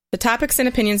The topics and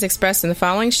opinions expressed in the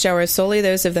following show are solely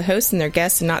those of the hosts and their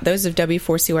guests and not those of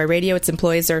W4CY Radio, its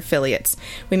employees, or affiliates.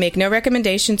 We make no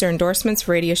recommendations or endorsements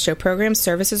for radio show programs,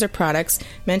 services, or products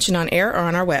mentioned on air or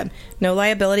on our web. No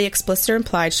liability, explicit or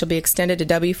implied, shall be extended to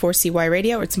W4CY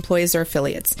Radio or its employees or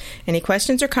affiliates. Any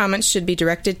questions or comments should be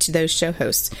directed to those show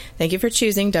hosts. Thank you for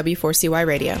choosing W4CY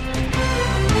Radio.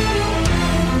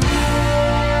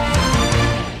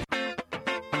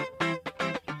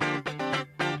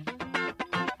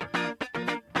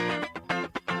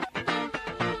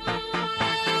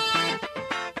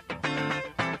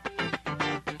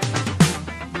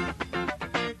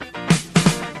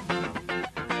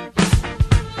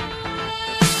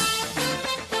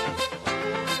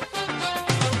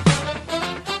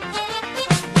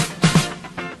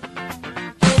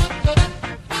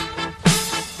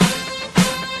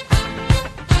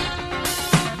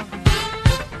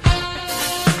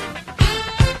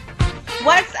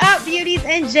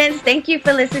 Gents, thank you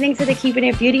for listening to the Keeping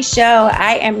It Beauty Show.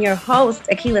 I am your host,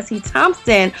 Akila C.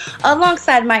 Thompson,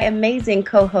 alongside my amazing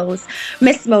co-host,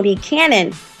 Miss Monique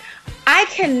Cannon. I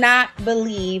cannot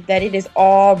believe that it is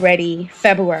already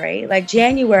February. Like,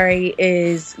 January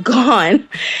is gone.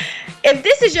 If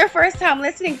this is your first time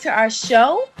listening to our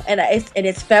show, and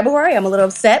it's February, I'm a little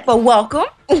upset, but welcome.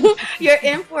 You're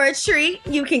in for a treat.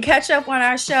 You can catch up on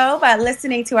our show by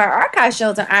listening to our archive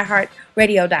shows on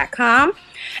iHeartRadio.com.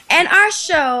 And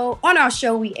on our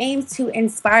show, we aim to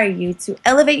inspire you to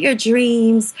elevate your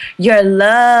dreams, your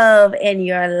love, and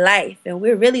your life. And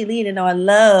we're really leaning on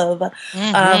love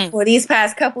for these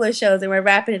past couple of shows, and we're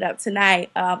wrapping it up tonight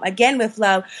again with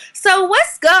love. So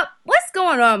what's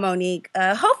going on, Monique?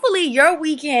 Hopefully your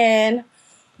weekend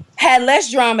had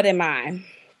less drama than mine.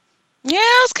 Yeah,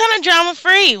 it was kind of drama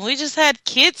free. We just had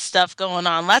kids stuff going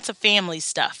on, lots of family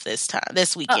stuff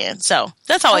this weekend. So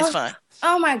that's always fun.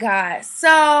 Oh my God.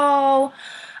 So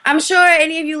I'm sure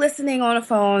any of you listening on the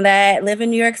phone that live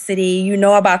in New York City, you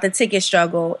know about the ticket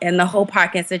struggle and the whole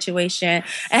parking situation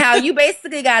and how you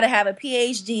basically got to have a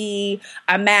PhD,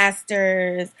 a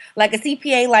master's, like a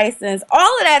CPA license,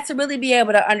 all of that to really be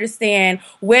able to understand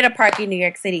where to park in New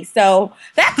York City. So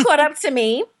that caught up to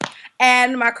me,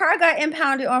 and my car got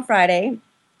impounded on Friday.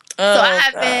 So I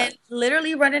have been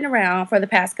literally running around for the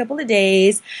past couple of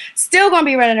days. Still going to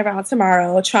be running around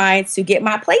tomorrow trying to get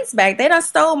my plates back. They done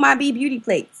stole my B Beauty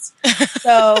plates.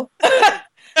 So they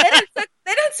done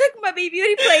took my B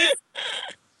Beauty plates,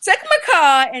 took my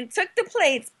car, and took the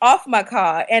plates off my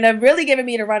car, and are really giving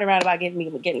me the runaround about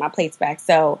getting my plates back.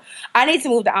 So I need to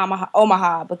move to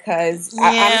Omaha because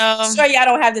I'm sure y'all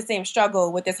don't have the same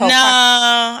struggle with this whole.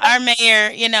 No, our mayor,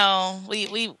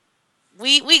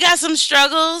 We got some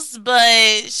struggles,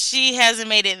 but she hasn't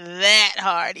made it that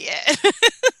hard yet.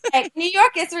 Like, New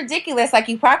York is ridiculous. Like,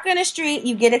 you park on the street,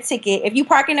 you get a ticket. If you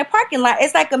park in a parking lot,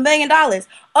 it's like $1 million.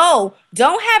 Oh,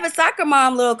 don't have a soccer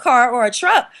mom little car or a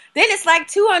truck, then it's like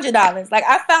 $200. Like,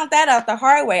 I found that out the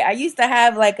hard way. I used to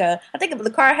have I think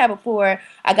the car I had before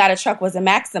I got a truck was a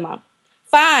Maxima.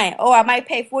 Fine. Oh, I might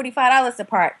pay $45 to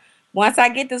park. Once I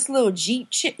get this little Jeep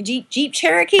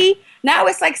Cherokee, now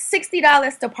it's like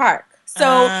 $60 to park.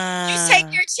 So you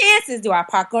take your chances. Do I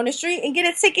park on the street and get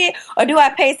a ticket, or do I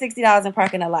pay $60 and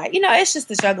park in a lot? It's just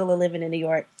the struggle of living in New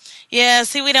York. Yeah,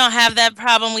 see, we don't have that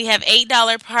problem. We have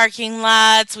 $8 parking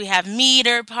lots. We have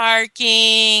meter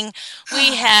parking.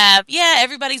 We have,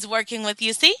 everybody's working with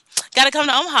you. See? Got to come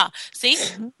to Omaha. See?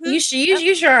 You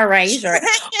sure are right. You sure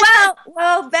are.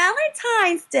 Well,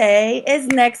 Valentine's Day is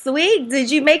next week. Did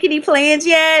you make any plans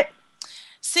yet?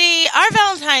 See, our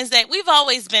Valentine's Day, we've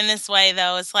always been this way,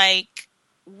 though. It's like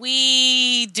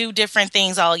we do different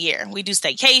things all year. We do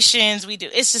staycations.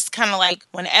 It's just kind of like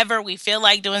whenever we feel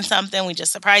like doing something, we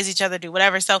just surprise each other, do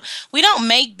whatever. So we don't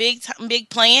make big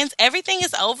plans. Everything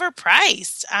is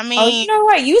overpriced. I mean. You know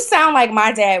what? You sound like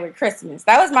my dad with Christmas.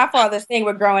 That was my father's thing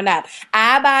with growing up.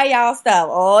 I buy y'all stuff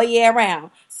all year round.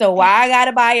 So why I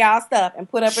gotta buy y'all stuff and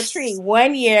put up a tree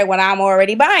one year when I'm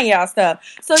already buying y'all stuff?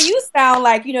 So you sound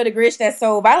like, the Grinch that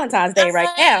sold Valentine's Day right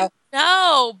now.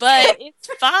 No, but it's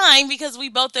fine because we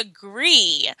both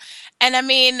agree. And I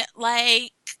mean,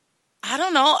 like, I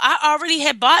don't know. I already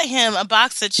had bought him a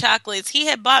box of chocolates. He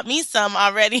had bought me some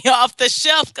already off the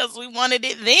shelf because we wanted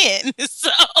it then. So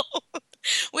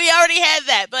we already had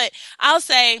that. But I'll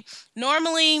say,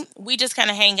 normally we just kind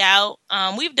of hang out.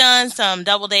 We've done some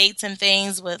double dates and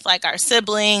things with like our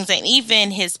siblings and even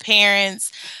his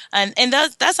parents. And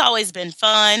that's always been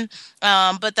fun.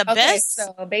 But the best.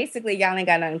 So basically, y'all ain't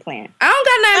got nothing planned. I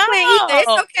don't got nothing planned either. It's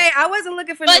No. okay. I wasn't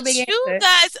looking for no big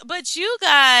answer. But you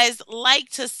guys like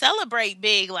to celebrate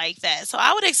big like that. So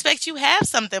I would expect you have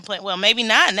something planned. Well, maybe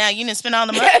not now. You didn't spend all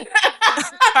the money.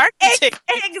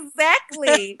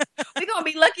 Exactly. We're gonna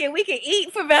be lucky if we can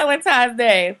eat for Valentine's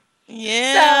Day.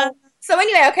 Yeah. So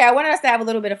anyway, okay, I wanted us to have a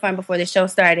little bit of fun before the show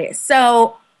started.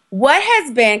 So what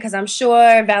has been, because I'm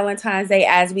sure Valentine's Day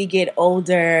as we get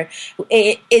older,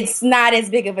 it's not as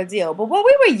big of a deal. But when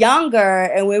we were younger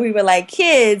and when we were like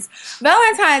kids,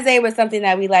 Valentine's Day was something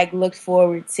that we like looked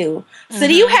forward to. So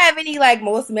do you have any like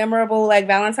most memorable like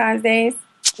Valentine's Days,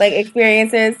 like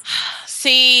experiences?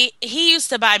 See, he used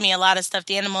to buy me a lot of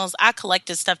stuffed animals. I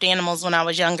collected stuffed animals when I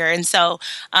was younger. And so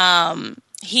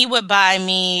he would buy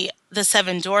me the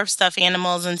 7 dwarf stuffed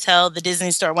animals until the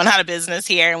Disney store went out of business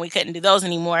here and we couldn't do those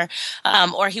anymore.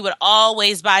 Or he would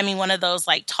always buy me one of those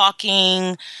like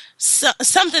talking,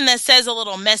 something that says a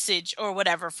little message or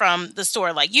whatever from the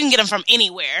store. Like you can get them from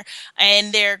anywhere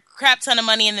and they're crap ton of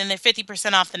money and then they're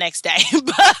 50% off the next day.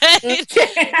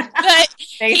 but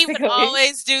he would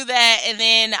always do that. And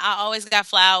then I always got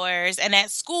flowers. And at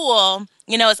school,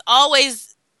 you know, it's always,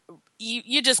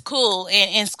 you're just cool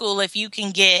in school if you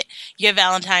can get your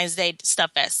Valentine's Day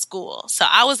stuff at school. So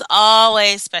I was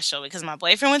always special because my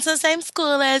boyfriend went to the same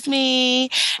school as me.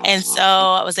 And so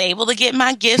I was able to get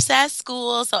my gifts at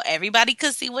school so everybody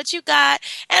could see what you got.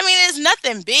 And I mean, it's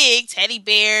nothing big, teddy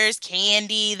bears,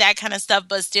 candy, that kind of stuff,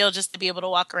 but still just to be able to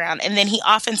walk around. And then he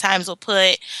oftentimes will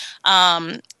put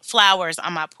flowers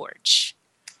on my porch.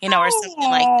 You know, or something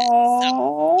like that.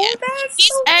 So, yeah. He's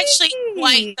so actually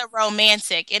quite the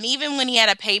romantic. And even when he had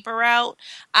a paper route,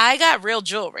 I got real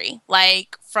jewelry,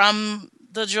 like from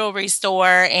the jewelry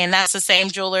store. And that's the same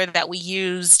jeweler that we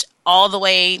used all the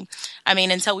way, I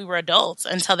mean, until we were adults,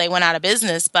 until they went out of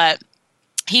business. But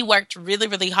he worked really,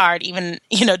 really hard, even,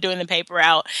 you know, doing the paper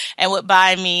route and would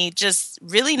buy me just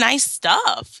really nice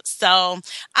stuff. So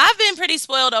I've been pretty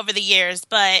spoiled over the years.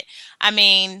 But, I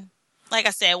mean, like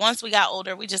I said, once we got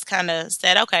older, we just kind of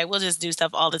said, okay, we'll just do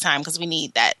stuff all the time because we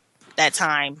need that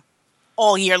time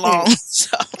all year long.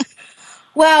 So.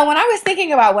 Well, when I was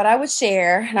thinking about what I would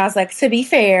share, and I was like, to be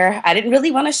fair, I didn't really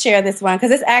want to share this one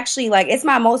because it's actually like, it's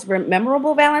my most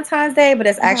memorable Valentine's Day, but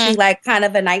it's actually like kind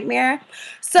of a nightmare.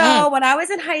 So when I was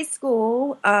in high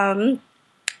school, I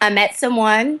met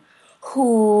someone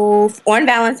who on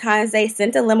Valentine's Day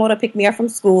sent a limo to pick me up from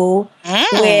school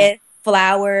with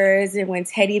flowers and with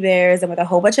teddy bears and with a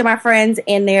whole bunch of my friends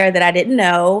in there that I didn't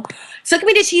know. Took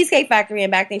me to Cheesecake Factory,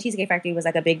 and back then Cheesecake Factory was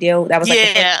like a big deal. That was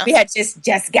like we had just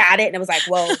got it, and it was like,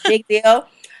 whoa, big deal.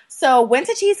 So went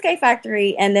to Cheesecake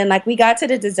Factory, and then like we got to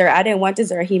the dessert. I didn't want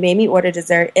dessert. He made me order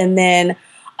dessert, and then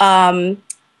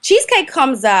Cheesecake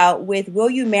comes out with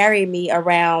 "Will you marry me"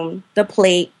 around the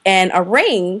plate and a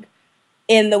ring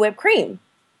in the whipped cream.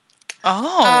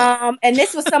 Oh, and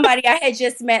this was somebody I had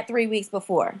just met 3 weeks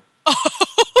before.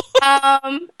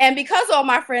 And because all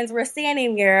my friends were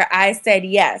standing there, I said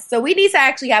yes. So we need to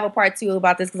actually have a part 2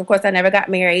 about this because, of course, I never got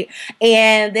married.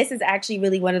 And this is actually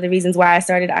really one of the reasons why I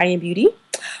started I Am Beauty,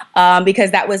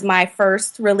 because that was my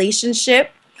first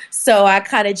relationship. So I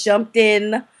kind of jumped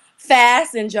in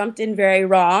fast and jumped in very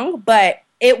wrong. But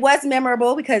it was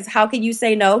memorable because how can you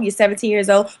say no? You're 17 years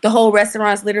old. The whole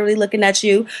restaurant's literally looking at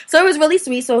you. So it was really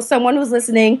sweet. So someone who's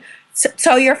listening,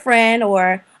 tell your friend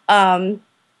or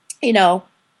you know,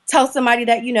 tell somebody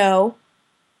that you know.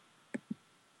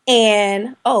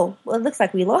 And, well, it looks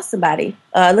like we lost somebody.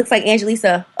 It looks like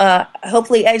Angelisa,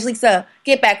 hopefully Angelisa,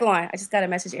 get back on. I just got a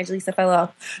message, Angelisa fell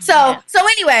off. So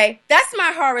anyway, that's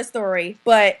my horror story.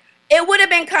 But it would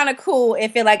have been kind of cool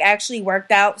if it, like, actually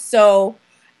worked out. So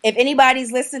if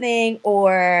anybody's listening,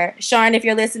 or Sean, if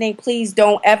you're listening, please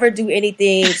don't ever do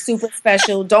anything super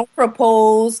special. Don't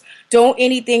propose. Don't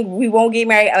anything. We won't get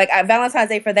married. Like Valentine's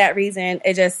Day for that reason,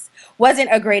 it just wasn't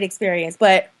a great experience.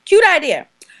 But cute idea.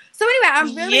 So anyway,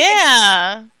 I'm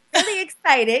really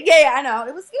excited. Yeah, I know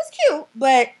it was cute,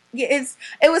 but it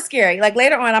was scary. Like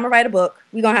later on, I'm gonna write a book.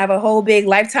 We're gonna have a whole big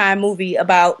Lifetime movie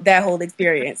about that whole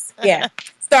experience. Yeah,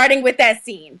 starting with that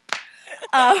scene.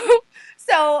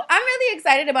 So I'm really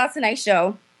excited about tonight's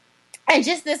show and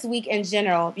just this week in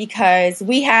general because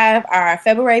we have our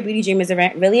February Beauty Dreamers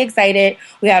event. Really excited.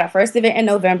 We had our first event in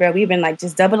November. We've been like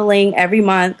just doubling every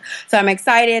month. So I'm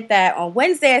excited that on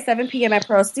Wednesday at 7 p.m. at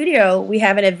Pearl Studio, we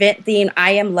have an event themed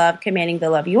I Am Love, Commanding the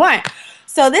Love You Want.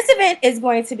 So this event is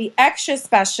going to be extra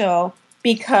special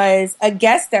because a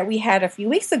guest that we had a few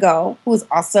weeks ago, who's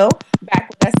also back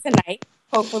with us tonight,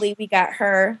 hopefully we got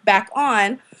her back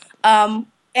on,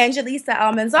 Angelisa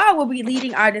Almanzar will be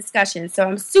leading our discussion. So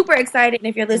I'm super excited. And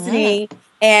if you're listening,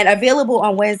 and available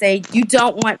on Wednesday. You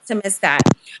don't want to miss that.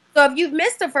 So if you've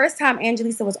missed the first time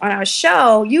Angelisa was on our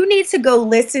show, you need to go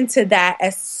listen to that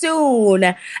as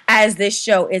soon as this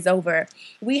show is over.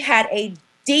 We had a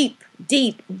deep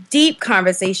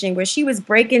conversation where she was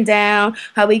breaking down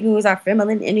how we can use our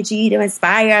feminine energy to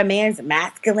inspire a man's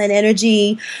masculine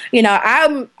energy. You know,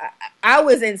 I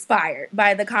was inspired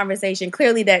by the conversation.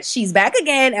 Clearly that she's back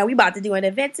again, and we about to do an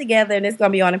event together, and it's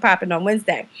going to be on and popping on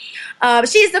Wednesday.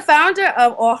 She's the founder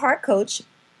of All Heart Coach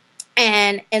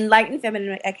and Enlightened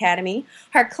Feminine Academy.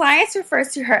 Her clients refer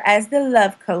to her as the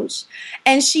Love Coach,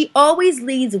 and she always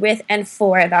leads with and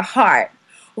for the heart.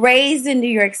 Raised in New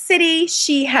York City,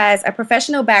 she has a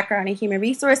professional background in human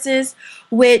resources,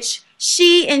 which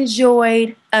she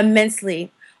enjoyed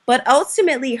immensely. But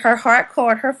ultimately, her heart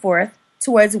called her forth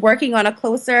towards working on a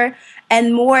closer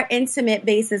and more intimate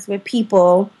basis with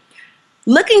people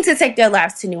looking to take their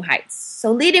lives to new heights.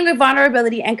 So leading with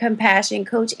vulnerability and compassion,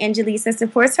 Coach Angelisa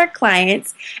supports her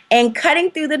clients in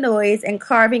cutting through the noise and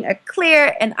carving a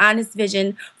clear and honest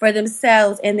vision for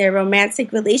themselves and their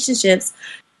romantic relationships.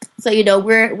 So, you know,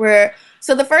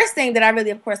 so the first thing that I really,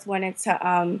 of course, wanted to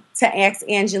ask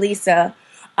Angelisa,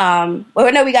 well,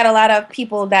 I know we got a lot of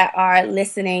people that are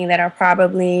listening that are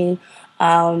probably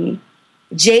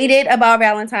jaded about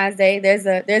Valentine's Day.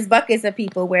 There's buckets of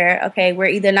people where, okay, we're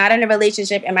either not in a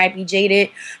relationship and might be jaded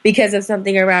because of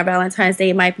something around Valentine's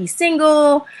Day, might be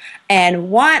single and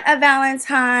want a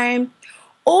Valentine,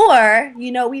 or,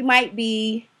 you know, we might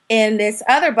be in this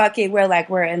other bucket where, like,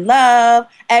 we're in love,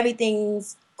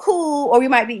 everything's cool, or we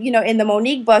might be, you know, in the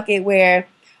Monique bucket where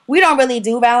we don't really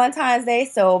do Valentine's Day,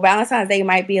 so Valentine's Day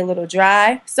might be a little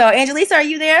dry. So, Angelisa, are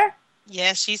you there?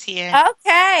 Yes, she's here.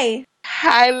 Okay.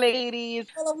 Hi, ladies.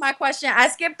 All of my question I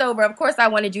skipped over. Of course, I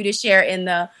wanted you to share in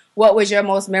the what was your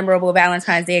most memorable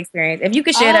Valentine's Day experience. If you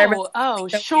could share that.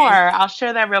 Sure. I'll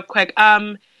share that real quick.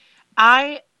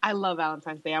 I love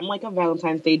Valentine's Day. I'm like a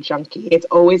Valentine's Day junkie. It's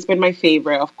always been my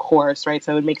favorite, of course, right?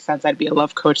 So it would make sense I'd be a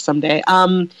love coach someday.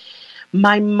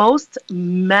 My most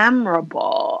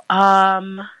memorable,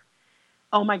 oh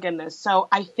my goodness. So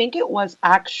I think it was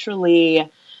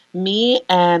actually me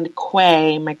and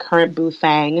Quay, my current boo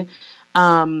thang,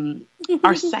 our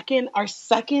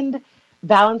second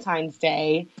Valentine's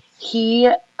Day. He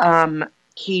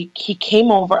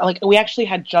came over, like, we actually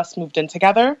had just moved in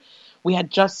together.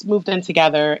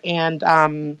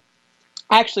 And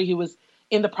actually he was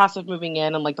in the process of moving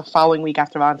in, and like the following week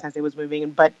after Valentine's Day was moving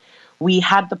in, but we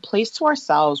had the place to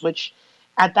ourselves, which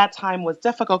at that time was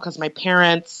difficult because my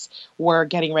parents were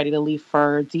getting ready to leave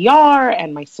for DR,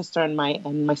 and my sister and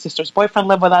my sister's boyfriend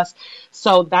lived with us.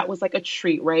 So that was like a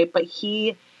treat, right? But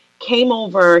he came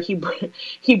over, he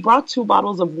brought 2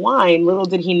 bottles of wine. Little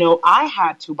did he know I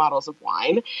had 2 bottles of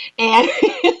wine, and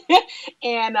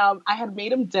I had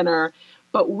made him dinner,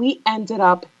 but we ended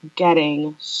up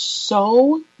getting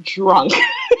so drunk.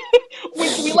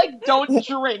 Which we like don't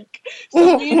drink.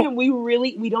 So me and him,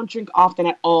 we don't drink often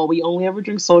at all. We only ever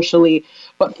drink socially.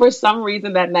 But for some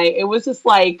reason that night, it was just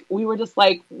like, we were just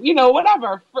like, you know,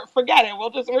 whatever, forget it.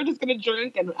 We're just gonna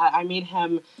drink. And I made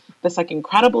him this like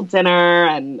incredible dinner.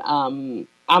 And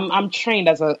I'm trained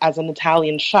as an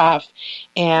Italian chef,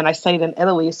 and I studied in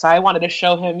Italy, so I wanted to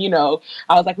show him, you know,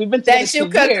 I was like, we've been together 2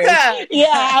 years. Yeah,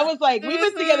 I was like, we've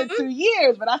been together 2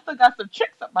 years, but I still got some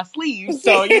tricks up my sleeve.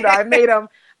 So, you know, I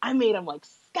made him like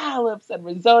scallops and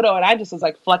risotto, and I just was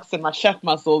like flexing my chef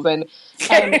muscles, and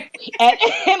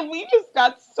we just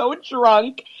got so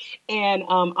drunk. And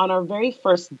on our very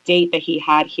first date that he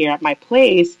had here at my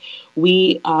place,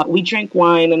 we drank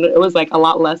wine, and it was like a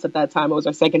lot less at that time. It was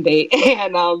our second date,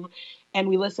 and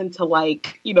we listened to,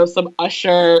 like, you know, some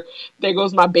Usher, There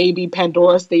Goes My Baby,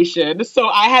 Pandora Station. So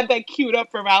I had that queued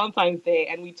up for Valentine's Day,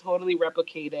 and we totally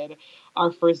replicated our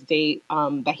first date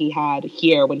that he had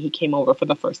here when he came over for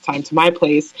the first time to my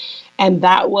place. And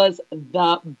that was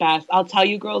the best. I'll tell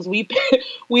you, girls, we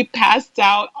passed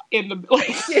out in the,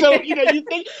 like, so, you know, you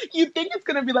think it's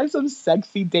going to be like some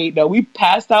sexy date. No, we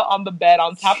passed out on the bed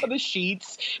on top of the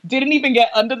sheets, didn't even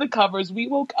get under the covers. We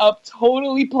woke up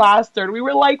totally plastered. We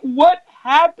were like, what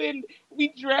happened? We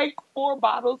drank 4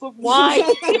 bottles of wine.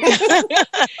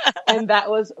 And that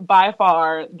was by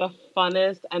far the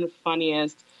funnest and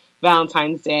funniest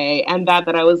Valentine's Day. And that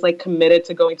I was like committed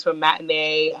to going to a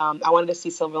matinee. I wanted to see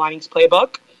Silver Linings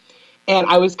Playbook, and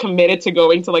I was committed to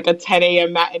going to like a 10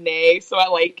 a.m. matinee. So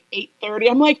at like 8:30,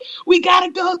 I'm like, we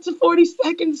gotta go to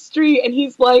 42nd Street. And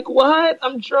he's like, what?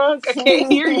 I'm drunk. I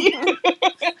can't hear you.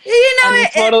 You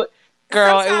know,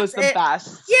 Girl, it was the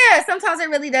best. Yeah, sometimes it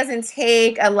really doesn't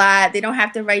take a lot. They don't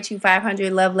have to write you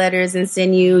 500 love letters and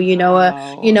send you,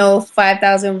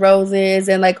 5,000 roses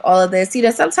and like all of this.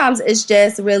 Sometimes it's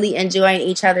just really enjoying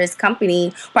each other's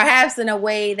company, perhaps in a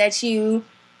way that you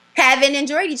haven't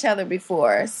enjoyed each other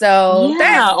before. So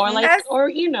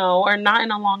or not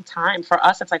in a long time. For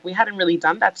us, it's like we hadn't really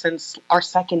done that since our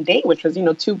second date, which was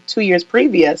 2 years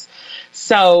previous.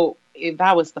 So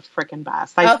that was the freaking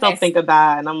best. I still think of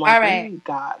that, and I'm like, all right. You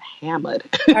got hammered.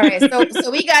 All right, so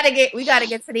we gotta get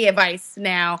to the advice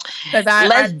now, because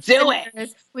let's do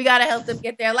it. We gotta help them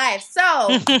get their life. So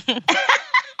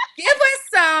give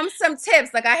us some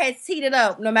tips. Like I had teed it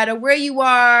up. No matter where you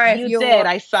are, you did.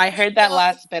 I heard that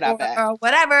last bit of it, or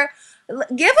whatever.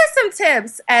 Give us some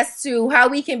tips as to how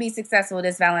we can be successful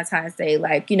this Valentine's Day.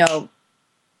 Like beautiful.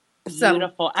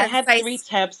 I had 3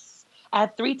 tips. I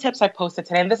had 3 tips I posted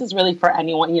today, and this is really for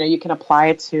anyone. You can apply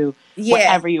it to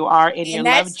wherever you are in your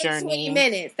love journey. 20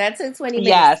 minutes. That took 20 minutes.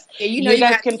 Yes. You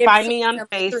guys can find me on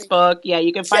Facebook. Yeah,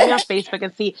 you can find me on Facebook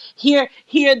and hear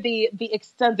the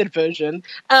extended version.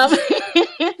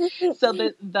 So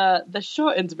the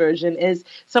shortened version is,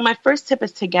 so my first tip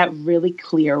is to get really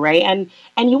clear, right? And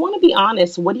you want to be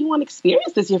honest. What do you want to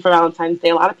experience this year for Valentine's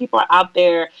Day? A lot of people are out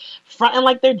there fronting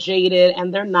like they're jaded,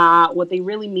 and they're not. What they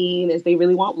really mean is they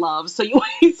really want love. So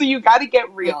you got to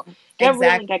get real. Get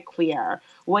real and get clear.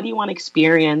 What do you want to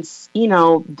experience,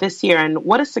 this year? And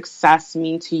what does success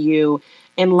mean to you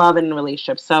in love and in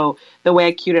relationships? So the way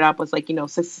I queued it up was like,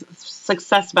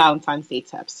 success Valentine's Day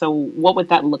tips. So what would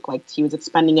that look like to you? Is it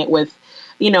spending it with,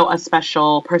 a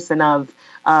special person of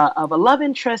a love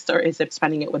interest, or is it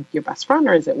spending it with your best friend,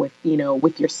 or is it with,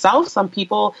 with yourself? Some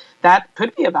people, that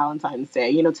could be a Valentine's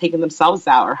Day, taking themselves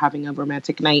out or having a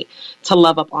romantic night to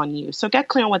love up on you. So get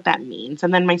clear on what that means.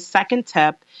 And then my second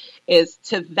tip is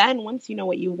to then, once you know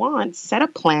what you want, set a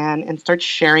plan and start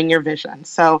sharing your vision.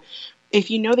 So if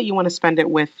you know that you want to spend it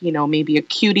with, maybe a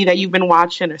cutie that you've been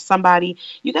watching or somebody,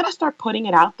 you got to start putting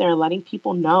it out there and letting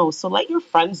people know. So let your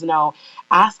friends know.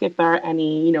 Ask if there are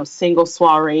any, single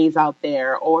soirees out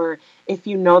there, or if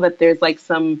you know that there's like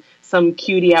some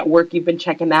cutie at work you've been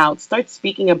checking out. Start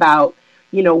speaking about,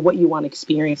 what you want to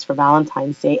experience for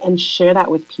Valentine's Day, and share that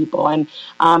with people. And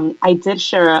I did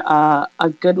share a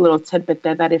good little tidbit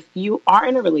there that if you are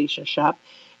in a relationship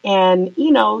and,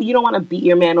 you don't want to beat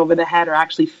your man over the head or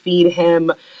actually feed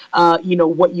him,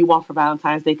 what you want for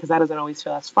Valentine's Day, because that doesn't always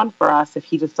feel as fun for us if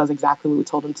he just does exactly what we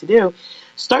told him to do.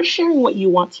 Start sharing what you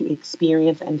want to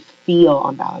experience and feel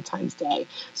on Valentine's Day.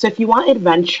 So if you want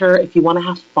adventure, if you want to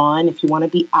have fun, if you want to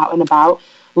be out and about,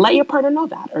 let your partner know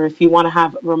that. Or if you want to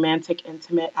have romantic,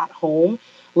 intimate at home,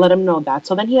 let him know that.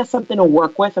 So then he has something to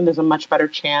work with, and there's a much better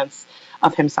chance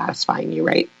of him satisfying you,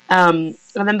 right? And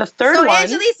then the third one.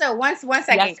 So, Angelisa, one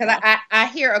second, because I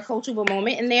hear a coachable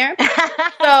moment in there.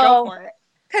 So,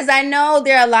 because I know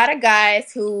there are a lot of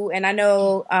guys who, and I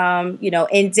know,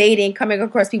 in dating, coming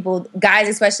across people, guys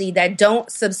especially, that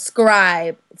don't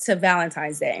subscribe to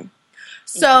Valentine's Day.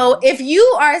 So, if you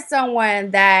are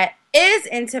someone that is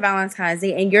into Valentine's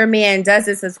Day and your man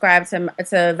doesn't subscribe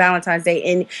to Valentine's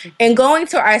Day, and going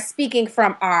to our speaking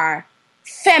from our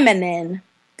feminine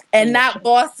and not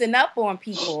bossing up on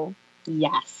people.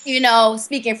 Yes.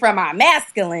 Speaking from our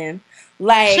masculine,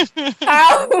 like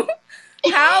how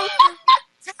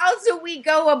do we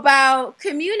go about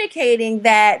communicating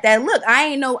that look,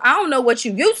 I don't know what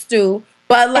you used to,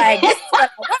 but like, this is what I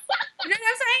want. You know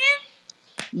what I'm saying?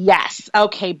 Yes.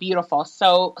 Okay. Beautiful.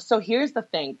 So here's the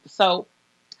thing.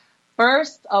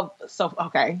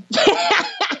 Okay.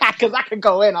 Because I could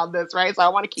go in on this, right? So I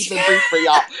want to keep it brief for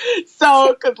y'all.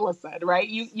 So, because listen, right?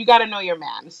 You got to know your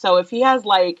man. So if he has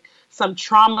like some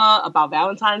trauma about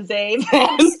Valentine's Day,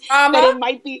 then it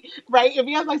might be, right? If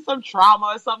he has like some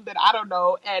trauma or something, I don't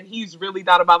know, and he's really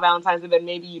not about Valentine's Day, then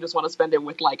maybe you just want to spend it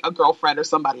with like a girlfriend or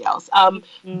somebody else.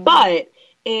 But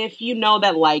if you know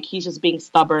that like he's just being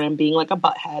stubborn and being like a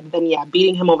butthead, then yeah,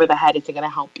 beating him over the head isn't going to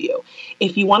help you.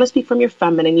 If you want to speak from your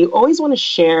feminine, you always want to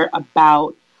share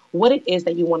about what it is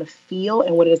that you want to feel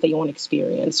and what it is that you want to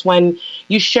experience. When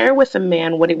you share with a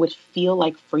man what it would feel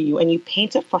like for you, and you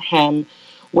paint it for him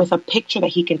with a picture that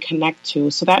he can connect to.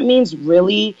 So that means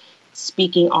really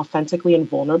speaking authentically and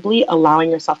vulnerably,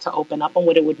 allowing yourself to open up on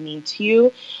what it would mean to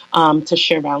you, to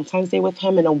share Valentine's Day with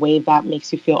him in a way that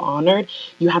makes you feel honored.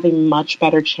 You have a much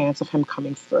better chance of him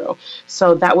coming through.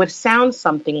 So that would sound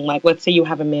something like, let's say you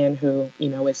have a man who,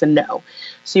 is a no.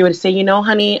 So you would say,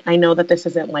 honey, I know that this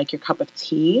isn't like your cup of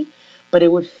tea, but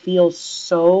it would feel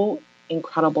so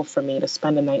incredible for me to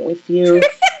spend a night with you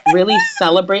really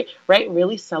celebrate, right?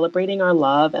 Really celebrating our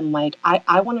love. And like,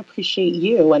 I want to appreciate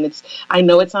you. And I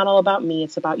know it's not all about me,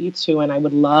 it's about you too. And I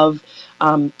would love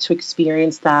to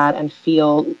experience that and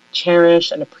feel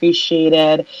cherished and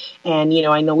appreciated. And,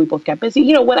 I know we both get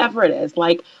busy, whatever it is.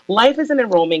 Like, life is an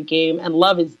enrollment game, and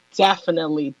love is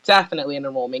definitely an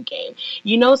enrollment game,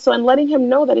 so, and letting him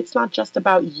know that it's not just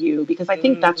about you, because I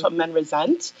think that's what men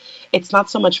resent. It's not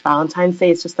so much Valentine's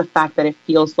Day. It's just the fact that it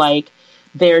feels like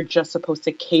they're just supposed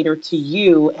to cater to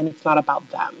you and it's not about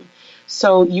them.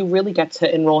 So you really get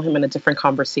to enroll him in a different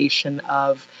conversation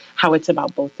of how it's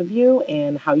about both of you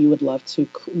and how you would love to,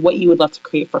 what you would love to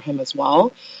create for him as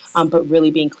well. But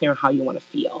really being clear on how you want to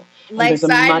feel. Like, there's a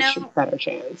much better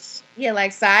chance. Yeah,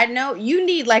 like, side note, you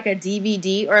need like a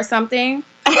DVD or something.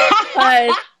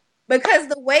 Because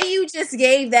the way you just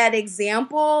gave that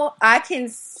example, I can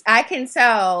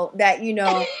tell that,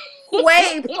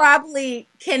 Quay probably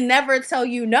can never tell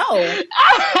you no.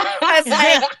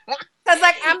 Because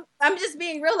I'm just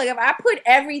being real. Like, if I put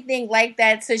everything like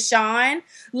that to Sean,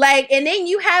 like, and then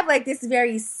you have like this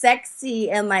very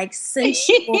sexy and like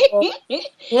sensual,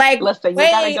 like, listen, you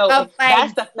gotta go. Of,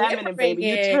 like, that's the feminine, baby.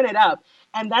 You turn it up.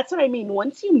 And that's what I mean.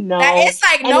 Once you know, it's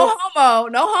like no homo.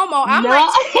 I'm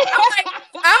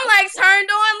like turned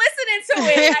on listening to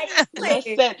it. Like,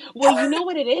 listen, well, you know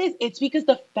what it is? It's because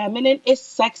the feminine is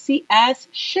sexy as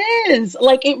shiz.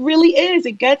 Like, it really is.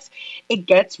 It gets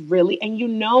really, and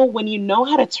when you know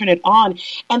how to turn it on.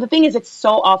 And the thing is, it's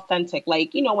so authentic.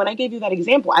 Like, when I gave you that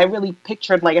example, I really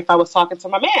pictured like if I was talking to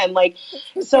my man. Like,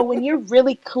 so when you're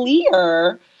really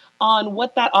clear on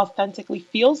what that authentically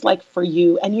feels like for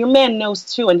you, and your man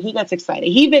knows too, and he gets excited.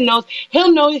 He even knows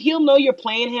he'll know you're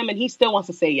playing him, and he still wants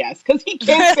to say yes because he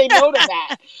can't say no to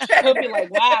that. He'll be like,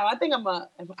 "Wow, I think I'm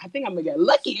gonna get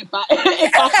lucky if I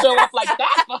show up like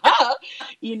that for her,"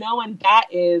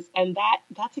 and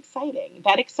that's exciting.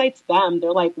 That excites them.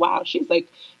 They're like, "Wow, she's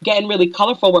like getting really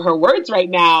colorful with her words right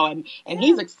now," and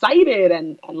he's excited.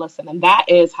 And listen, and that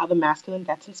is how the masculine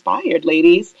gets inspired,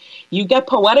 ladies. You get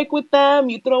poetic with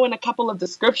them. You throw in a couple of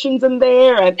descriptions in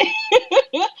there, and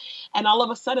and all of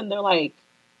a sudden they're like,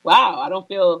 "Wow, I don't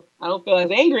feel as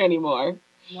angry anymore."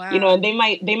 Wow. And they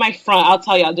might front. I'll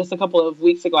tell you, just a couple of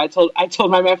weeks ago, I told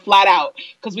my man flat out,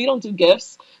 because we don't do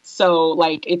gifts, so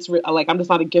like it's like I'm just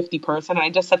not a gifty person, and I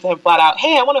just said to him flat out,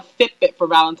 "Hey, I want a Fitbit for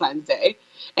Valentine's Day."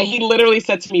 And he literally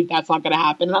said to me, "That's not going to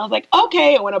happen." And I was like,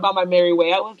 "Okay." I went about my merry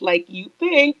way. I was like, "You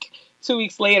think?" 2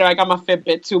 weeks later, I got my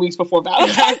Fitbit 2 weeks before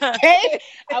Valentine's Day.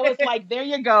 I was like, there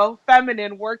you go,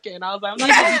 feminine working. I was like, I'm not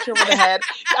going to beat you over the head.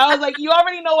 I was like, you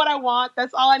already know what I want.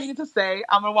 That's all I needed to say.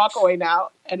 I'm going to walk away now.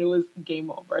 And it was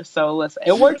game over. So listen,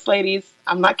 it works, ladies.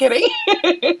 I'm not kidding.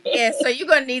 Yeah, so you're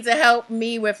going to need to help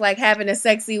me with like having a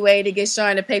sexy way to get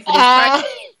Sean to pay for this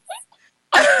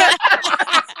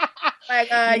like,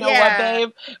 you know what,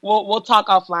 babe? We'll talk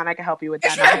offline. I can help you with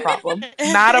that. Not a problem.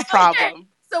 Not a problem.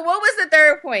 So what was the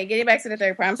third point? Getting back to the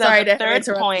third point. I'm sorry to interrupt.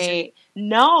 Third point.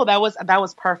 No, that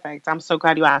was perfect. I'm so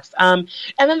glad you asked. And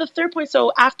then the third point.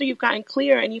 So after you've gotten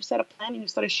clear and you've set a plan and you've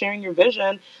started sharing your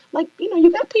vision, like, you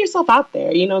got to put yourself out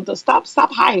there.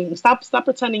 Stop hiding. Stop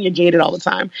pretending you're jaded all the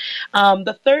time.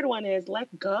 The third one is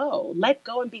let go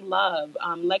and be loved.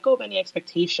 Let go of any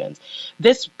expectations.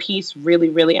 This piece really,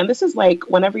 really, and this is like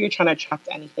whenever you're trying to attract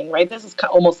anything, right? This is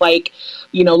almost like,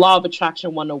 law of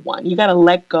attraction 101. You got to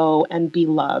let go and be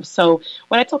loved. So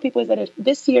what I tell people is that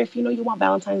this year, if you want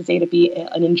Valentine's Day to be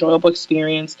an enjoyable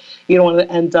experience, you don't want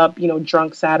to end up,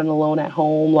 drunk, sad, and alone at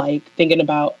home, like thinking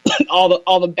about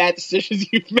all the bad decisions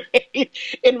you've made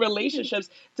in relationships.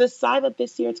 Decide that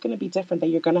this year it's going to be different, that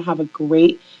you're going to have a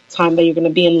great time, that you're going to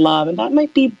be in love, and that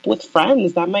might be with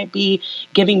friends, that might be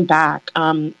giving back.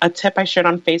 A tip I shared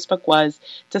on Facebook was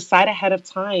decide ahead of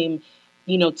time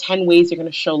 10 ways you're going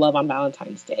to show love on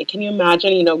Valentine's Day. Can you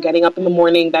imagine, getting up in the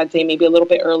morning that day, maybe a little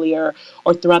bit earlier,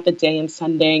 or throughout the day and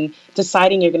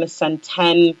deciding you're going to send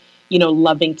 10,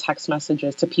 loving text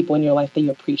messages to people in your life that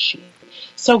you appreciate.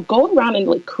 So go around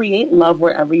and create love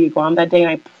wherever you go on that day.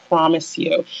 And I promise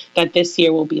you that this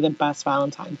year will be the best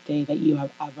Valentine's Day that you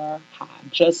have ever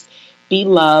had. Just be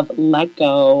love, let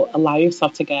go, allow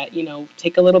yourself to get,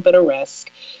 take a little bit of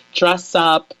risk, dress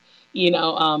up,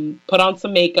 put on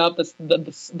some makeup,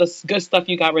 the good stuff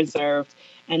you got reserved,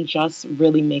 and just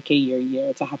really make it your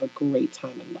year to have a great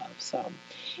time in love. So,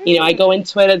 I go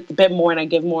into it a bit more and I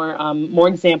give more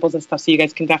examples and stuff. So you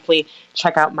guys can definitely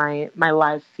check out my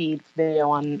live feed video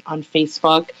on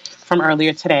Facebook from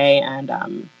earlier today.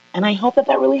 And I hope that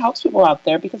really helps people out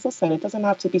there, because listen, it doesn't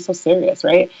have to be so serious,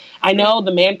 right? I know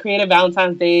the man created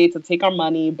Valentine's Day to take our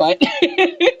money, but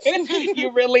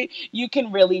you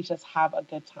can really just have a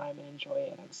good time and enjoy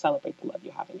it and celebrate the love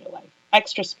you have in your life.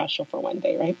 extra special for one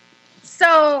day, right?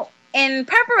 So, in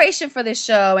preparation for the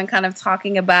show and kind of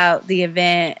talking about the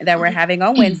event that we're having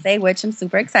on Wednesday, which I'm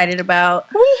super excited about,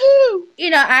 woohoo! You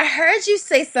know, I heard you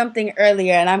say something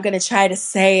earlier, and I'm going to try to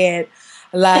say it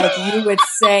like you would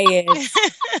say it.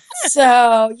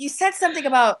 So, you said something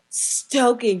about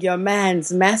stoking your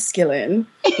man's masculine,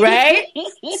 right?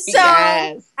 So,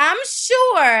 Yes. I'm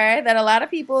sure that a lot of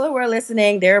people who are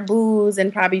listening, their boos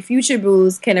and probably future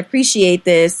boos can appreciate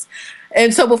this.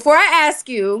 And so, before I ask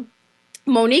you,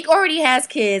 Monique already has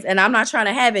kids, and I'm not trying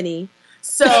to have any.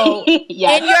 So,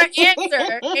 Yes. in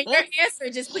your answer,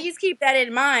 just please keep that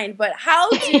in mind. But how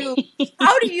do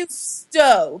you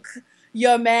stoke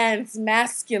your man's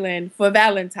masculine for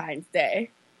Valentine's Day?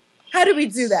 How do we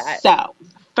do that? So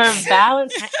for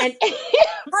Valentine's, and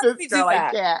How do we do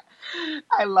that?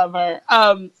 I love her.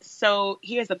 So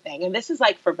here's the thing, and this is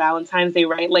like for Valentine's Day,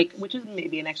 right? Like, which is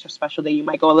maybe an extra special day. You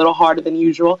might go a little harder than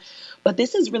usual, but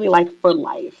this is really like for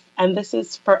life, and this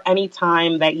is for any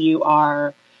time that you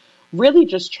are really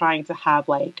just trying to have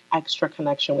like extra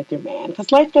connection with your man,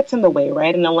 because life gets in the way,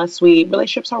 right? And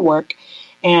relationships are work,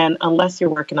 and unless you're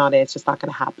working on it, it's just not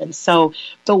going to happen. So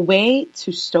the way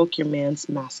to stoke your man's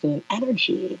masculine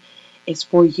energy is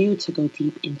for you to go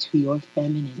deep into your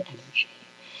feminine energy.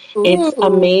 Ooh. It's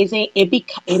amazing. It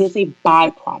is a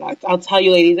byproduct. I'll tell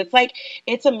you, ladies,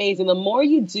 it's amazing. The more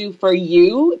you do for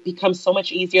you, it becomes so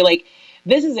much easier. Like,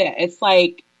 this is it. It's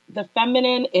like the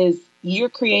feminine is, you're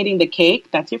creating the cake,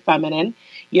 that's your feminine.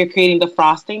 You're creating the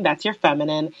frosting, that's your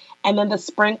feminine. And then the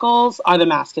sprinkles are the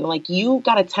masculine. Like, you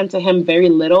got to tend to him very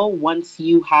little once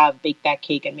you have baked that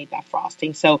cake and made that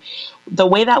frosting. So the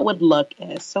way that would look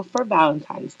is, so for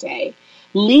Valentine's Day,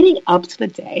 leading up to the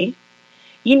day,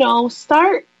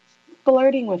 start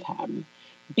flirting with him.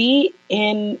 Be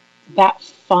in that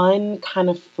fun, kind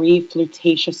of free,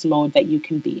 flirtatious mode that you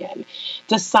can be in.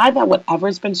 Decide that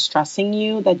whatever's been stressing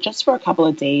you, that just for a couple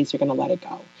of days, you're going to let it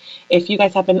go. If you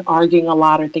guys have been arguing a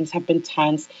lot or things have been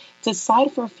tense,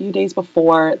 decide for a few days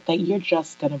before that you're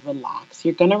just going to relax.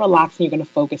 You're going to relax and you're going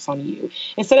to focus on you.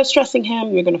 Instead of stressing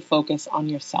him, you're going to focus on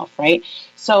yourself, right?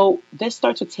 So this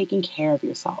starts with taking care of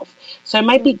yourself. So it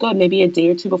might be good, maybe a day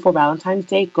or two before Valentine's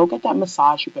Day, go get that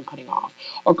massage you've been putting off,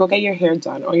 or go get your hair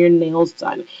done or your nails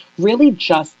done. Really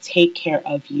just take care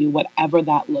of you, whatever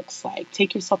that looks like.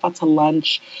 Take yourself out to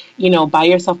lunch, buy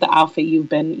yourself the outfit you've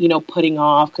been, putting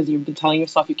off because you've been telling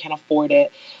yourself you can't afford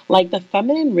it. Like, the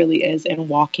feminine really is in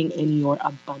walking in your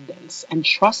abundance and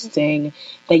trusting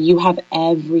that you have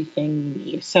everything you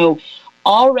need. So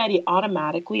already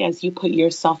automatically, as you put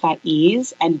yourself at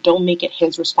ease and don't make it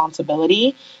his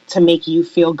responsibility to make you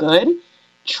feel good,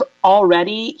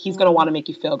 already he's going to want to make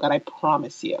you feel good. I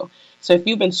promise you. So if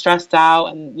you've been stressed out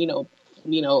and,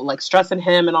 like stressing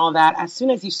him and all that, as soon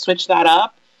as you switch that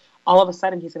up, all of a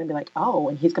sudden he's going to be like, oh,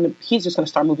 and he's just going to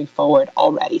start moving forward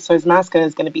already. So his masculine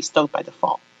is going to be stoked by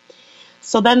default.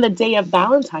 So then the day of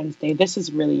Valentine's Day, this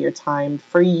is really your time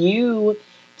for you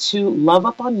to love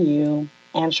up on you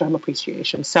and show him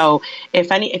appreciation. So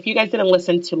if you guys didn't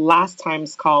listen to last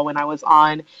time's call when I was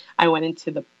on, I went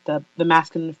into the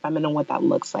masculine and feminine, what that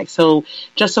looks like. So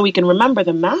just so we can remember,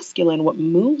 the masculine, what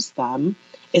moves them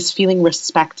is feeling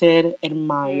respected,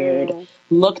 admired,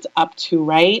 looked up to,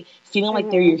 right? Feeling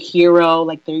like they're your hero,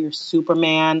 like they're your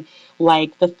Superman,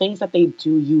 like the things that they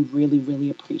do, you really, really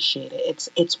appreciate it.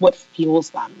 It's what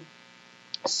fuels them.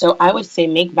 So I would say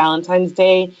make Valentine's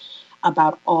Day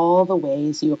about all the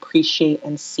ways you appreciate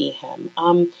and see him.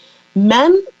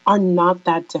 Men are not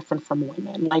that different from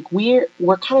women. Like, we're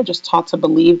kind of just taught to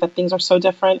believe that things are so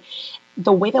different.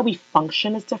 The way that we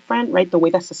function is different, right? The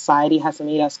way that society has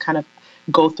made us kind of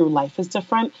go through life is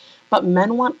different. But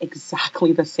men want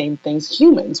exactly the same things.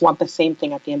 Humans want the same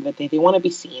thing at the end of the day. They want to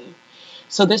be seen.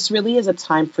 So this really is a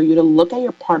time for you to look at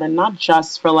your partner, not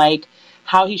just for like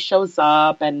how he shows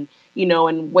up and,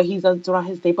 and what he does throughout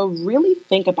his day, but really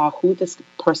think about who this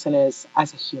person is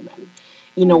as a human.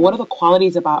 What are the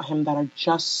qualities about him that are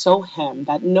just so him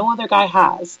that no other guy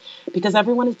has? Because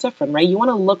everyone is different, right? You want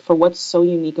to look for what's so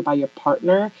unique about your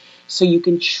partner so you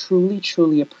can truly,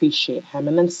 truly appreciate him,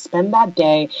 and then spend that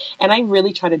day. And I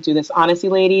really try to do this. Honestly,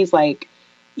 ladies, like,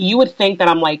 you would think that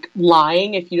I'm like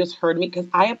lying if you just heard me, because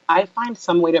I find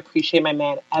some way to appreciate my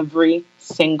man every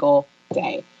single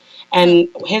day. And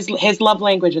his love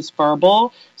language is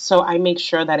verbal. So I make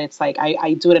sure that it's like,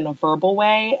 I do it in a verbal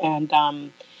way. And,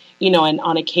 and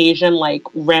on occasion, like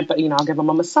ramp it, I'll give him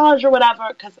a massage or whatever,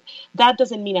 because that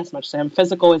doesn't mean as much to him.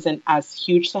 Physical isn't as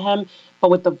huge to him. But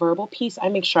with the verbal piece, I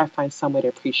make sure I find some way to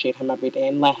appreciate him every day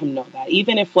and let him know that.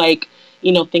 Even if, like,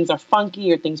 things are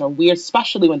funky or things are weird,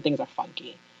 especially when things are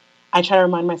funky. I try to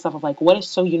remind myself of like, what is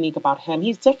so unique about him?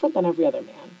 He's different than every other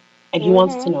man. And he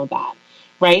wants to know that,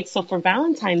 right? So for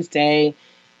Valentine's Day,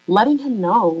 letting him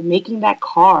know, making that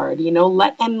card, you know,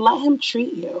 let him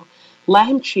treat you. Let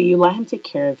him treat you, let him take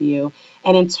care of you.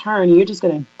 And in turn, you're just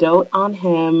going to dote on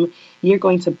him. You're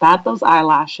going to bat those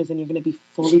eyelashes and you're going to be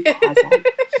fully present,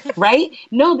 right?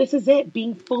 No, this is it.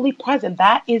 Being fully present.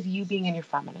 That is you being in your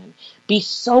feminine. Be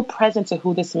so present to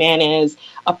who this man is.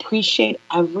 Appreciate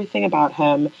everything about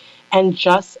him and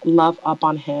just love up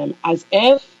on him as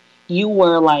if you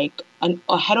were like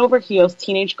a head over heels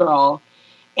teenage girl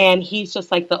and he's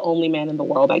just like the only man in the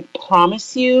world. I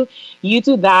promise you, you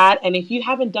do that. And if you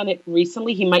haven't done it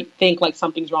recently, he might think like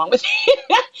something's wrong with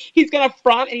you. He's going to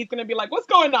front and he's going to be like, what's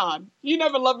going on? You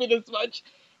never loved me this much.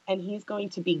 And he's going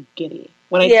to be giddy.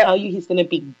 When I tell you he's going to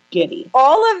be giddy.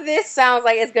 All of this sounds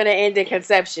like it's going to end in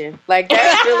conception. Like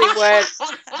that's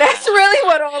really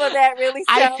what all of that really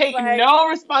sounds like. I take no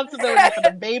responsibility for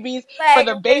the babies, for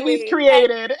the babies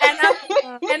created. And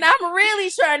I'm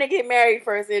really trying to get married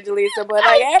first, Angelisa, but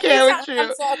like every time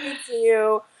I'm talking to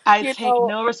you, I take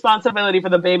no responsibility for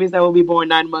the babies that will be born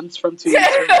 9 months from 2 years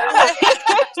from now.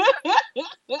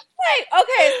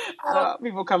 Okay.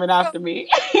 People coming after me.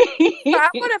 So I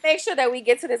want to make sure that we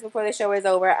get to this before the show is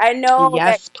over. I know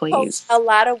that you coach a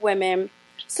lot of women.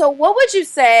 So what would you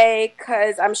say,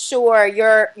 because I'm sure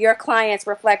your clients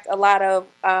reflect a lot of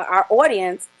our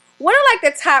audience, what are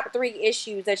like the top 3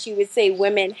 issues that you would say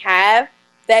women have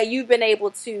that you've been able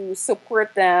to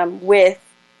support them with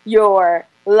your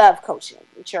love coaching,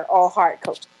 with your all heart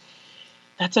coaching?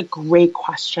 That's a great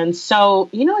question. So,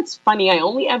 you know, it's funny. I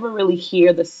only ever really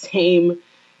hear the same,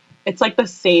 it's like the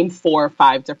same 4 or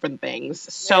 5 different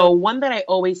things. So one that I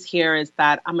always hear is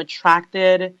that I'm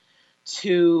attracted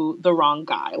to the wrong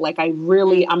guy. Like I'm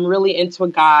really into a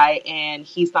guy and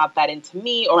he's not that into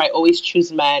me, or I always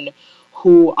choose men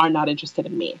who are not interested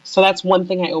in me. So that's one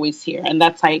thing I always hear. And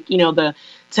that's like, you know, the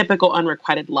typical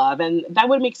unrequited love. And that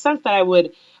would make sense that I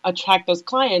would attract those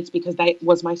clients because that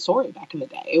was my story back in the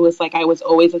day. It was like I was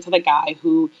always into the guy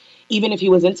who, even if he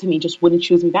was into me, just wouldn't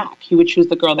choose me back. He would choose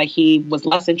the girl that he was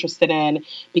less interested in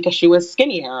because she was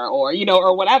skinnier or, you know,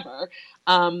 or whatever.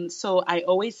 So I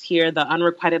always hear the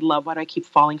unrequited love. Why do I keep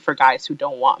falling for guys who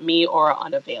don't want me or are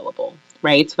unavailable?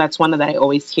 Right. So that's one that I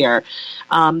always hear.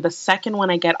 The second one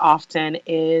I get often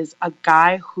is a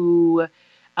guy who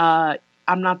I'm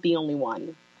not the only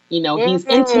one. You know, he's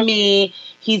into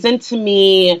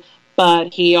me,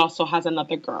 but he also has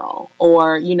another girl.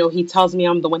 Or, you know, he tells me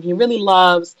I'm the one he really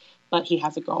loves, but he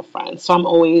has a girlfriend. So I'm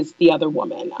always the other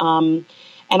woman. And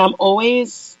I'm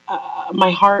always,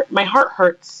 my heart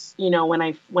hurts, you know, when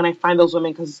I find those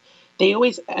women, because they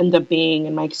always end up being,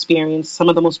 in my experience, some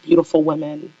of the most beautiful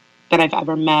women that I've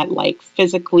ever met, like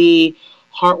physically,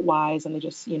 heart-wise, and they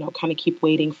just, you know, kind of keep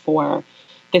waiting for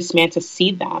this man to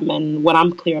see them. And what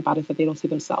I'm clear about is that they don't see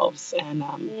themselves, and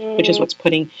which is what's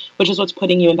putting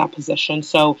you in that position.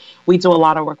 So we do a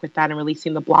lot of work with that and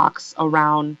releasing the blocks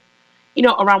around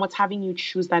what's having you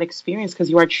choose that experience, because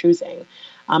you are choosing.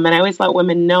 And I always let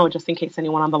women know, just in case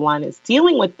anyone on the line is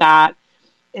dealing with that,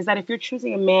 is that if you're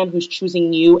choosing a man who's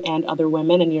choosing you and other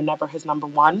women and you're never his number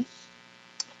one,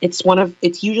 it's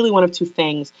usually one of 2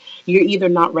 things. You're either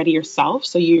not ready yourself,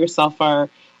 so you yourself are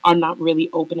not really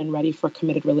open and ready for a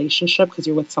committed relationship because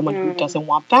you're with someone who doesn't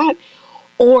want that,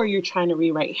 or you're trying to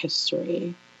rewrite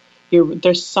history.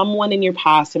 There's someone in your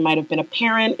past. It might have been a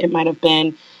parent. It might have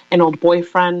been an old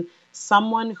boyfriend,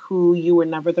 someone who you were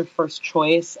never their first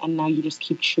choice, and now you just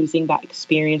keep choosing that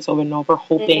experience over and over,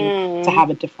 hoping to have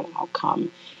a different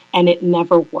outcome. And it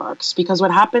never works, because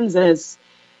what happens is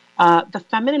the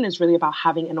feminine is really about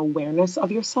having an awareness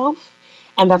of yourself.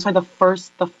 And that's why the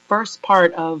first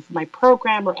part of my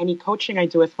program or any coaching I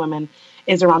do with women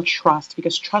is around trust,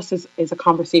 because trust is a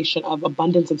conversation of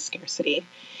abundance and scarcity.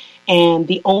 And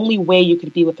the only way you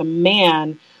could be with a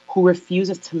man who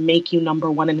refuses to make you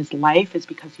number one in his life is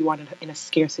because you are in a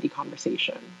scarcity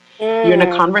conversation. You're in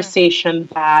a conversation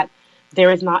that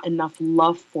there is not enough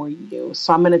love for you.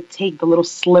 So I'm going to take the little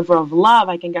sliver of love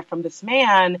I can get from this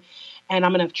man, and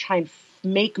I'm going to try and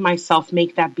make myself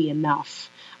make that be enough,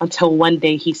 until one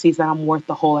day he sees that I'm worth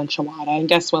the whole enchilada. And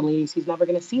guess what, ladies? He's never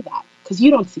going to see that, because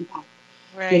you don't see that.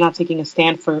 Right. You're not taking a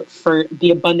stand for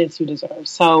the abundance you deserve.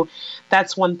 So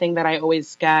that's one thing that I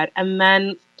always get. And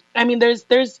then, I mean,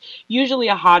 there's usually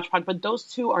a hodgepodge, but those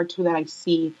 2 are 2 that I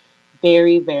see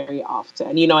very, very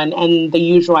often, you know, and the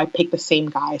usual, I pick the same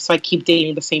guy. So I keep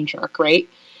dating the same jerk, right?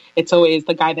 It's always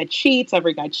the guy that cheats.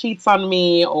 Every guy cheats on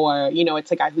me, or, you know,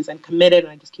 it's a guy who's uncommitted,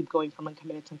 and I just keep going from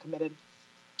uncommitted to uncommitted.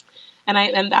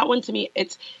 And that one, to me,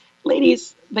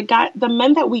 ladies, the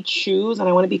men that we choose, and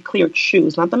I want to be clear,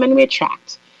 choose, not the men we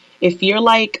attract. If you're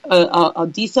like a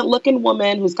decent looking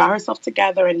woman who's got herself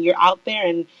together and you're out there